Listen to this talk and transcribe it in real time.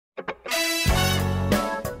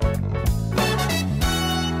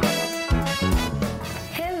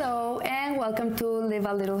welcome to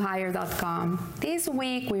livealittlehigher.com. This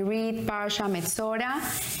week we read Parasha Metzora,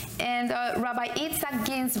 and Rabbi Itzhak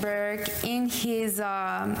Ginsburg, in his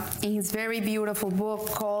very beautiful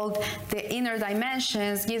book called The Inner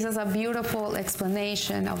Dimensions, gives us a beautiful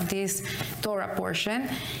explanation of this Torah portion.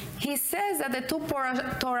 He says that the two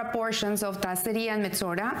Torah portions of Tazria and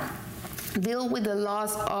Metzora deal with the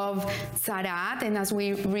loss of Tzaraat, and as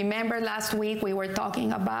we remember last week, we were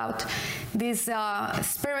talking about this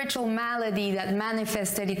spiritual malady that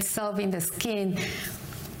manifested itself in the skin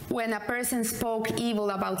when a person spoke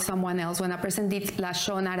evil about someone else, when a person did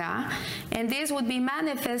Lashon Hara, and this would be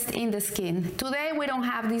manifest in the skin. Today we don't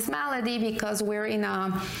have this malady because we're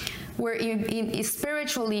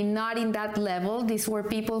spiritually not in that level. These were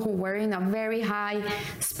people who were in a very high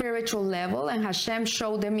spiritual level, and Hashem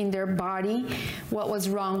showed them in their body what was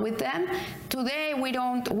wrong with them. Today we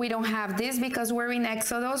don't have this because we're in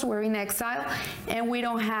Exodus, we're in exile, and we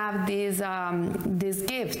don't have this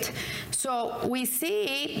gift. So we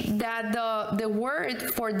see that the word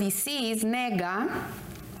for disease, nega,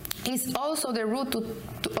 is also the root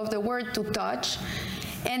of the word to touch.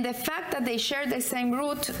 And the fact that they share the same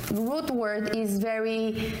root word is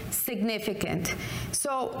very significant.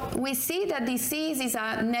 So we see that disease is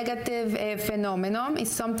a negative phenomenon.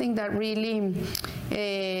 It's something that really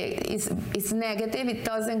is negative. It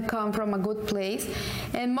doesn't come from a good place.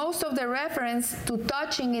 And most of the reference to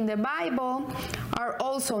touching in the Bible are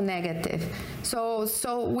also negative. So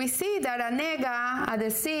we see that a nega, a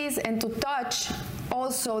disease, and to touch,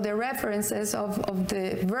 also the references of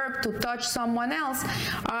the verb to touch someone else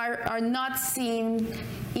are not seen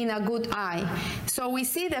in a good eye. So we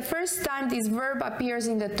see the first time this verb appears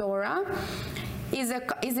in the Torah is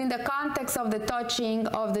in the context of the touching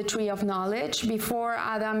of the tree of knowledge before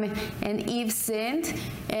Adam and Eve sinned,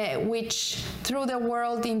 which threw the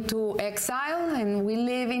world into exile, and we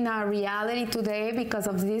live in a reality today because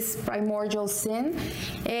of this primordial sin.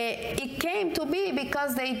 It came to be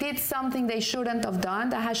because they did something they shouldn't have done.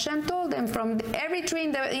 That Hashem told them, from every tree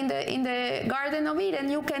in the Garden of Eden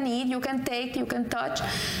you can eat, you can take, you can touch,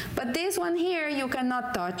 but this one here you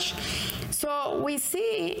cannot touch. So we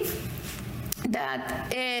see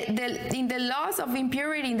that in the laws of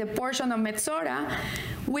impurity in the portion of Metzora,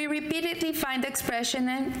 we repeatedly find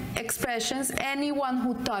expressions, anyone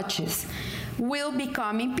who touches will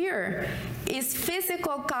become impure. Is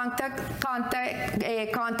physical contact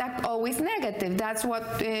always negative? That's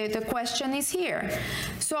what the question is here.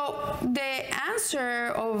 So the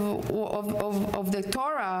answer of the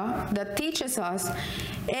Torah that teaches us,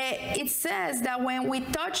 it says that when we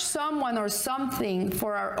touch someone or something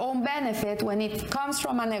for our own benefit, when it comes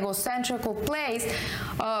from an egocentrical place,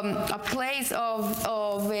 a place of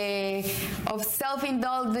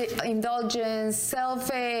self-indulgence,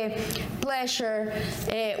 self-pleasure,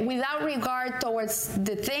 without regard towards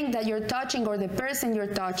the thing that you're touching or the person you're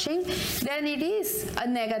touching, then it is a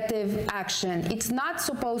negative action. It's not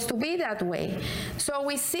supposed to be that way. So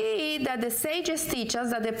we see that the sages teach us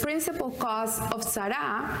that the principal cause of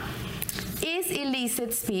tzara is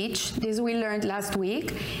illicit speech. This we learned last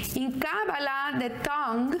week. In Kabbalah, the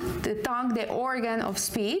tongue, the organ of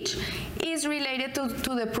speech, is related to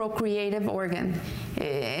the procreative organ.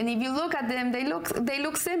 And if you look at them, they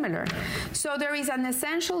look similar. So there is an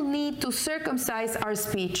essential need to circumcise our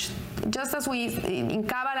speech. Just as in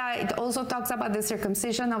Kabbalah, it also talks about the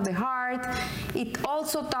circumcision of the heart. It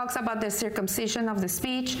also talks about the circumcision of the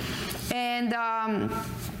speech.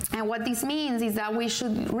 And what this means is that we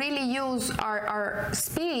should really use our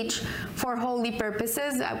speech for holy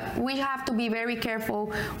purposes. We have to be very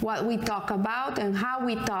careful what we talk about and how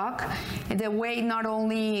we talk, the way, not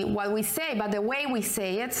only what we say, but the way we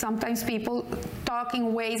say it. Sometimes people talk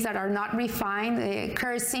in ways that are not refined,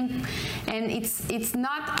 cursing, and it's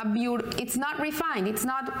not refined. It's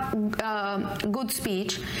not good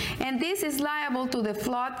speech, and this is liable to the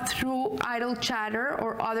flood through idle chatter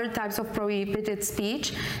or other types of prohibited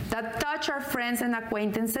speech that touch our friends and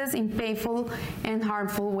acquaintances in painful and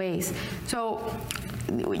harmful ways. So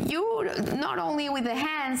you, not only with the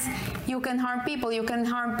hands, you can harm people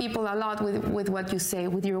a lot with what you say,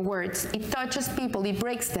 with your words. It touches people, it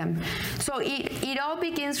breaks them. So it all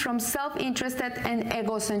begins from self-interested and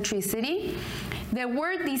egocentricity. The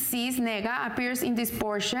word disease, nega, appears in this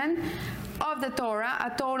portion of the Torah a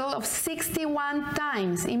total of 61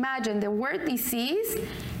 times. Imagine, the word disease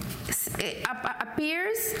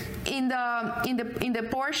appears in the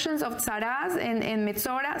portions of Tzaraz and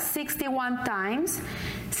Metzora 61 times.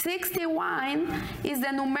 61 is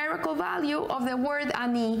the numerical value of the word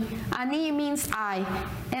ani. Ani means I,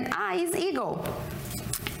 and I is ego.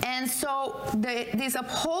 And so this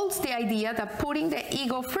upholds the idea that putting the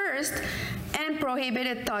ego first and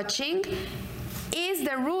prohibited touching is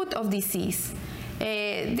the root of disease.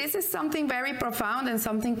 This is something very profound and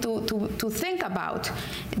something to think about,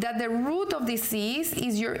 that the root of disease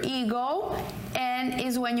is your ego, and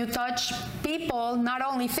is when you touch people, not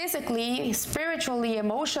only physically, spiritually,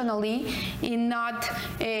 emotionally, in not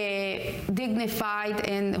dignified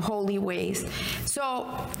and holy ways. So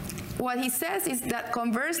what he says is that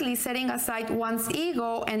conversely, setting aside one's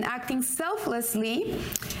ego and acting selflessly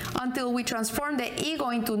until we transform the ego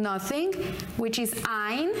into nothing, which is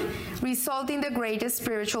ein, result in the greatest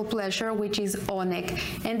spiritual pleasure, which is onek.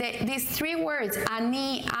 And these three words,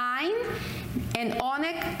 ani, ein, and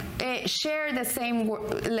onek, share the same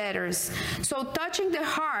letters. So touching the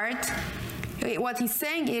heart, what he's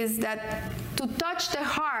saying is that to touch the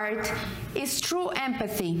heart is true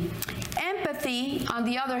empathy. Empathy, on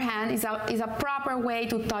the other hand, is a proper way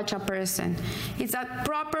to touch a person. It's a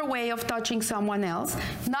proper way of touching someone else,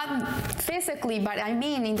 not physically, but I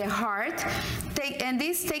mean in the heart. And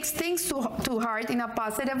this takes things to heart in a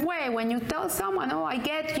positive way. When you tell someone, oh, I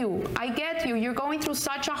get you, you're going through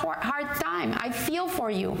such a hard time, I feel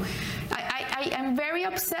for you, I am very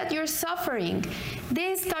upset you're suffering.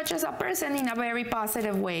 This touches a person in a very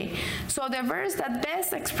positive way. So the verse that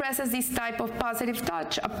best expresses this type of positive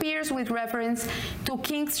touch appears with reference to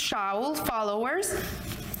King Shaul's followers,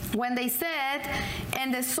 when they said,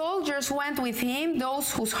 and the soldiers went with him,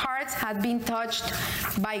 those whose hearts had been touched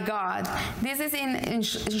by God. This is in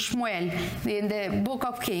Shmuel, in the book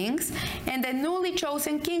of Kings. And the newly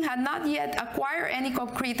chosen king had not yet acquired any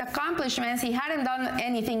concrete accomplishments. He hadn't done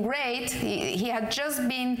anything great. He had just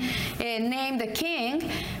been named the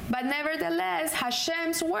king. But nevertheless,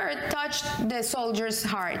 Hashem's word touched the soldiers'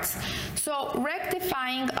 hearts. So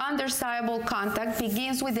rectifying undesirable contact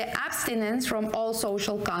begins with the abstinence from all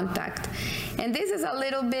social contact. And this is a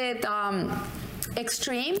little bit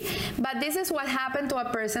extreme, but this is what happened to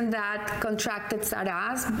a person that contracted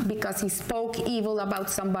saras because he spoke evil about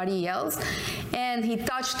somebody else and he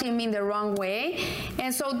touched him in the wrong way.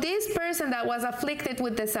 And so this person that was afflicted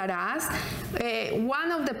with the saras,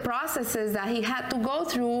 one of the processes that he had to go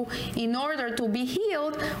through in order to be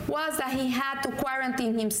healed was that he had to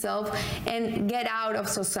quarantine himself and get out of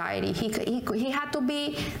society. He had to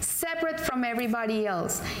be separate from everybody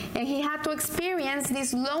else, and he had to experience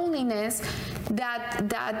this loneliness that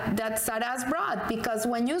saras brought, because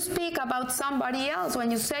when you speak about somebody else, when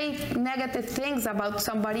you say negative things about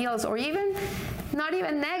somebody else, or even not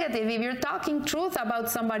even negative, if you're talking truth about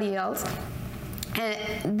somebody else,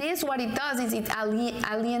 this, what it does is it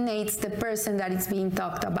alienates the person that is being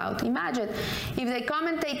talked about. Imagine if they come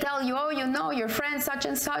and they tell you, oh, you know, your friend such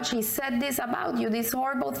and such, he said this about you, this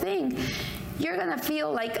horrible thing. You're gonna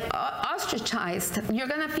feel like ostracized. You're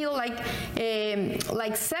gonna feel like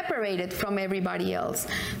separated from everybody else.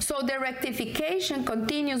 So the rectification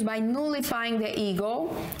continues by nullifying the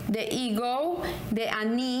ego, the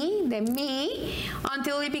ani, the me,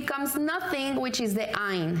 until it becomes nothing, which is the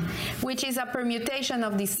ein, which is a permutation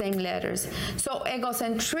of these same letters. So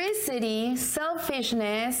egocentricity,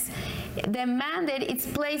 selfishness, demanded its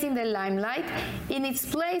place in the limelight. In its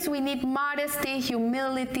place, we need modesty,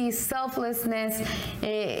 humility, selflessness,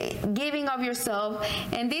 giving of yourself.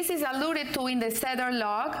 And this is alluded to in the Seder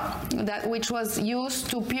log, which was used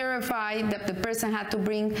to purify that the person had to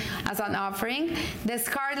bring as an offering, the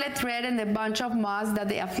scarlet thread and the bunch of moss that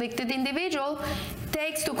the afflicted individual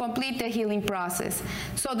takes to complete the healing process.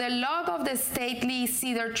 So the log of the stately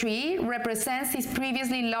cedar tree represents his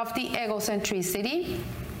previously lofty egocentricity.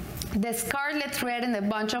 The scarlet thread and the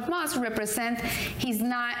bunch of moss represent his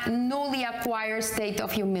newly acquired state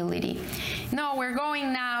of humility. Now, we're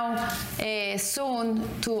going now soon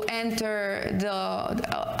to enter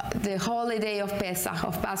the holiday of Pesach,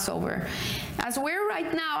 of Passover. As we're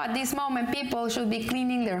right now, at this moment, people should be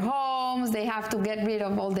cleaning their homes. They have to get rid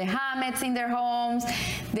of all the hametz in their homes.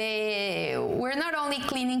 We're not only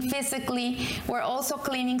cleaning physically, we're also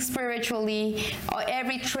cleaning spiritually,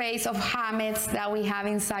 every trace of hametz that we have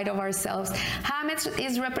inside of ourselves. Hametz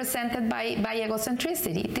is represented by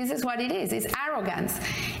egocentricity. This is what it is. It's arrogance.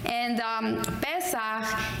 And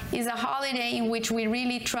Pesach is a holiday in which we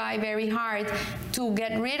really try very hard to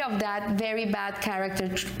get rid of that very bad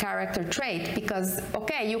character trait. Because,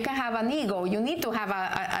 okay, you can have an ego. You need to have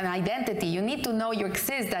an identity. You need to know you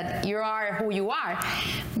exist, that you are who you are.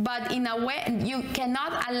 But in a way, you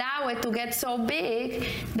cannot allow it to get so big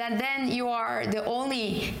that then you are the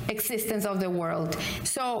only existence of the world.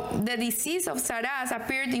 So the disease of Saras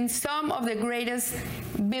appeared in some of the greatest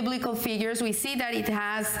biblical figures. We see that it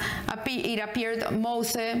appeared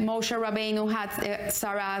Moshe Rabbeinu had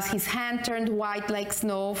Saras. His hand turned white like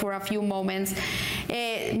snow for a few moments.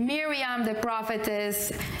 Miriam, the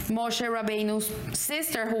prophetess, Moshe Rabbeinu's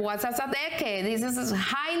sister, who was a tzaddiket, this is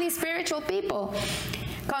highly spiritual people,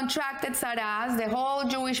 contracted Saras. The whole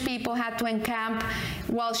Jewish people had to encamp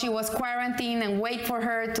while she was quarantined and wait for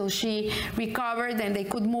her till she recovered and they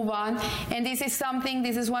could move on. And this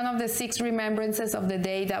is one of the 6 remembrances of the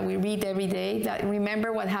day that we read every day, that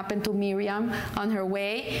remember what happened to Miriam on her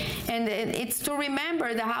way. And it's to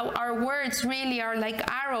remember that how our words really are like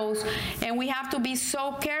arrows, and we have to be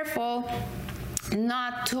so careful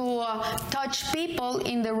not to touch people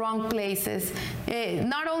in the wrong places,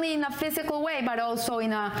 not only in a physical way, but also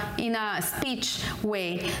in a speech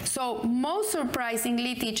way. So most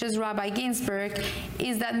surprisingly, teaches Rabbi Ginsburg,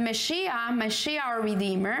 is that Mashiach, our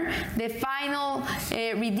Redeemer, the final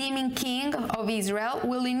redeeming king of Israel,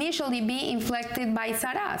 will initially be inflicted by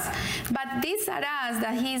Saras. But this Saras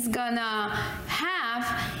that he's gonna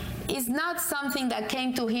have is not something that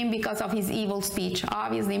came to him because of his evil speech.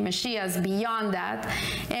 Obviously, Mashiach is beyond that.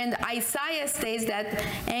 And Isaiah states that,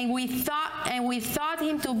 and we thought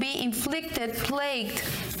him to be inflicted, plagued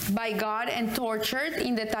by God and tortured.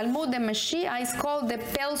 In the Talmud, the Mashiach is called the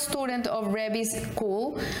pale student of Rebbe's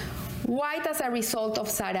school, white as a result of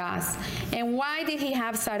Saras. And why did he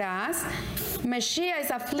have Saras? Mashiach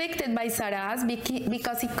is afflicted by Saras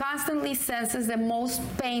because he constantly senses the most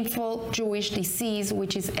painful Jewish disease,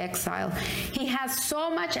 which is exile. He has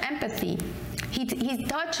so much empathy. He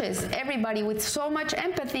touches everybody with so much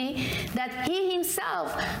empathy that he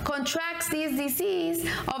himself contracts this disease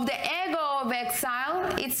of the ego of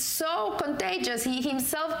exile. It's so contagious. He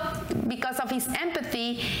himself, because of his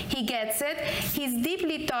empathy, he gets it. He's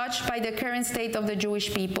deeply touched by the current state of the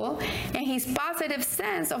Jewish people, and his positive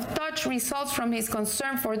sense of touch results from his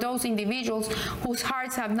concern for those individuals whose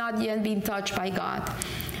hearts have not yet been touched by God.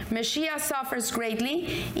 Mashiach suffers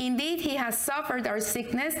greatly. Indeed, he has suffered our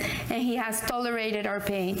sickness and he has tolerated our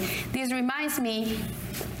pain. This reminds me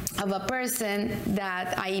of a person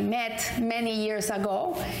that I met many years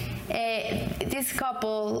ago. This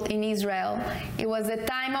couple in Israel, it was the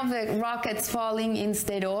time of the rockets falling in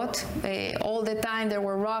Sderot. All the time there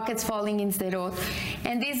were rockets falling in Sderot.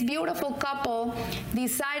 And this beautiful couple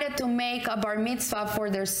decided to make a bar mitzvah for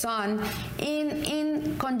their son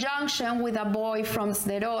in conjunction with a boy from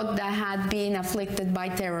Sderot that had been afflicted by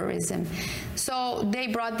terrorism. So they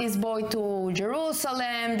brought this boy to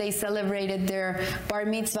Jerusalem. They celebrated their bar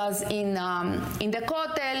mitzvahs in the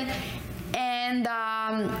Kotel. And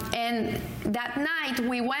that night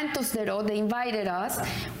we went to Sderot. They invited us.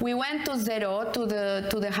 We went to Sderot, to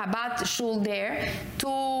the Chabad shul there,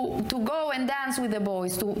 to go and dance with the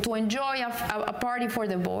boys, to enjoy a party for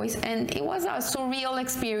the boys. And it was a surreal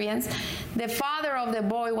experience. The father of the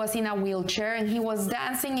boy was in a wheelchair, and he was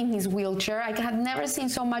dancing in his wheelchair. I had never seen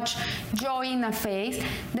so much joy in a face.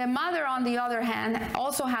 The mother, on the other hand,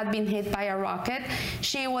 also had been hit by a rocket.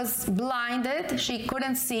 She was blinded. She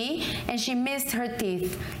couldn't see, and she missed her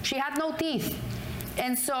teeth. She had no teeth.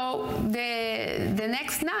 And so the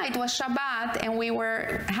next night was Shabbat, and we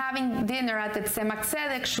were having dinner at the Tzemach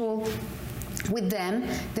Tzedek shul with them.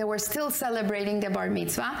 They were still celebrating the bar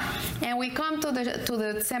mitzvah, and we come to the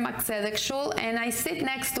Tzemach Tzedek shul, and I sit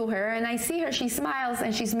next to her, and I see her. She smiles,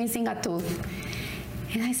 and she's missing a tooth.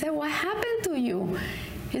 And I said, "What happened to you?"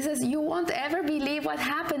 He says, "You won't ever believe what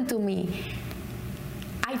happened to me.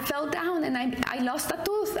 I fell down and I lost a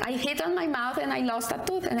tooth. I hit on my mouth and I lost a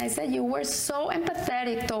tooth." And I said, "You were so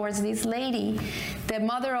empathetic towards this lady, the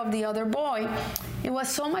mother of the other boy. It was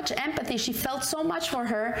so much empathy. She felt so much for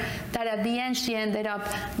her that at the end she ended up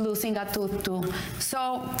losing a tooth too."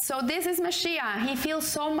 So this is Mashiach. He feels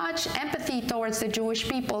so much empathy towards the Jewish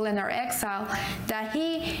people and our exile that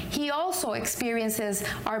he also experiences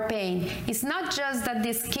our pain. It's not just that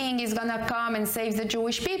this king is gonna come and save the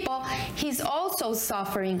Jewish people. He's also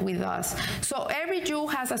suffering with us. So every Jew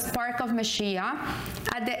has a spark of Mashiach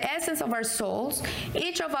at the essence of our souls.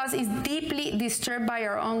 Each of us is deeply disturbed by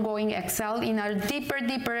our ongoing exile in our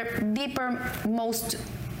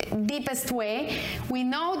deepest way. We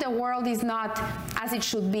know the world is not as it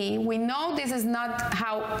should be. We know this is not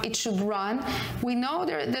how it should run. We know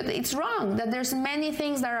that it's wrong, that there's many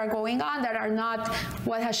things that are going on that are not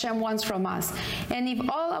what Hashem wants from us. And if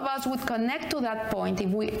all of us would connect to that point, if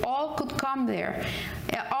we all could come there,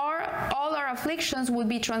 all our afflictions would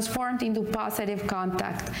be transformed into positive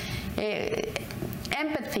contact.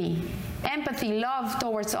 Empathy empathy, love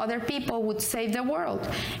towards other people would save the world.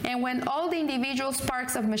 And when all the individual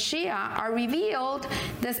sparks of Mashiach are revealed,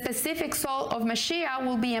 the specific soul of Mashiach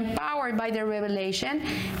will be empowered by the revelation,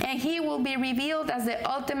 and he will be revealed as the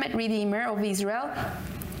ultimate redeemer of Israel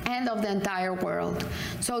and of the entire world.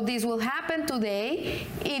 So this will happen today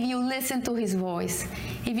if you listen to his voice,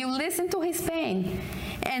 if you listen to his pain.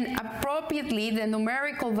 And appropriately, the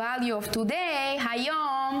numerical value of today,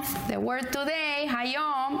 Hayom, the word today,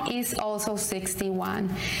 Hayom, is also 61.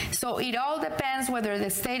 So it all depends whether the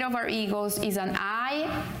state of our egos is an I,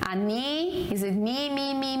 a me, is it me,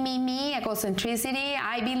 egocentricity,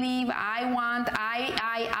 I believe, I want, I,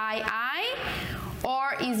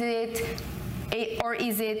 or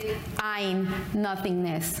is it ein,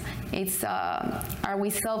 nothingness? It's are we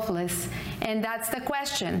selfless? And that's the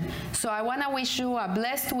question. So I want to wish you a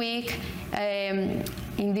blessed week.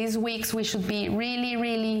 In these weeks, we should be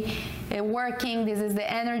really working. This is the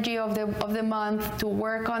energy of the month, to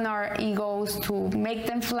work on our egos, to make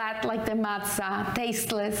them flat like the matzah,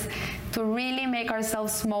 tasteless, to really make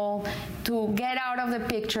ourselves small, to get out of the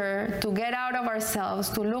picture, to get out of ourselves,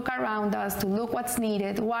 to look around us, to look what's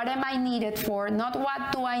needed. What am I needed for? Not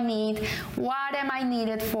what do I need, what am I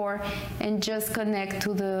needed for? And just connect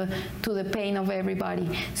to the pain of everybody.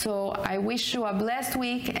 So I wish you a blessed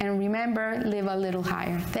week, and remember, live a little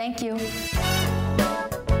higher. Thank you.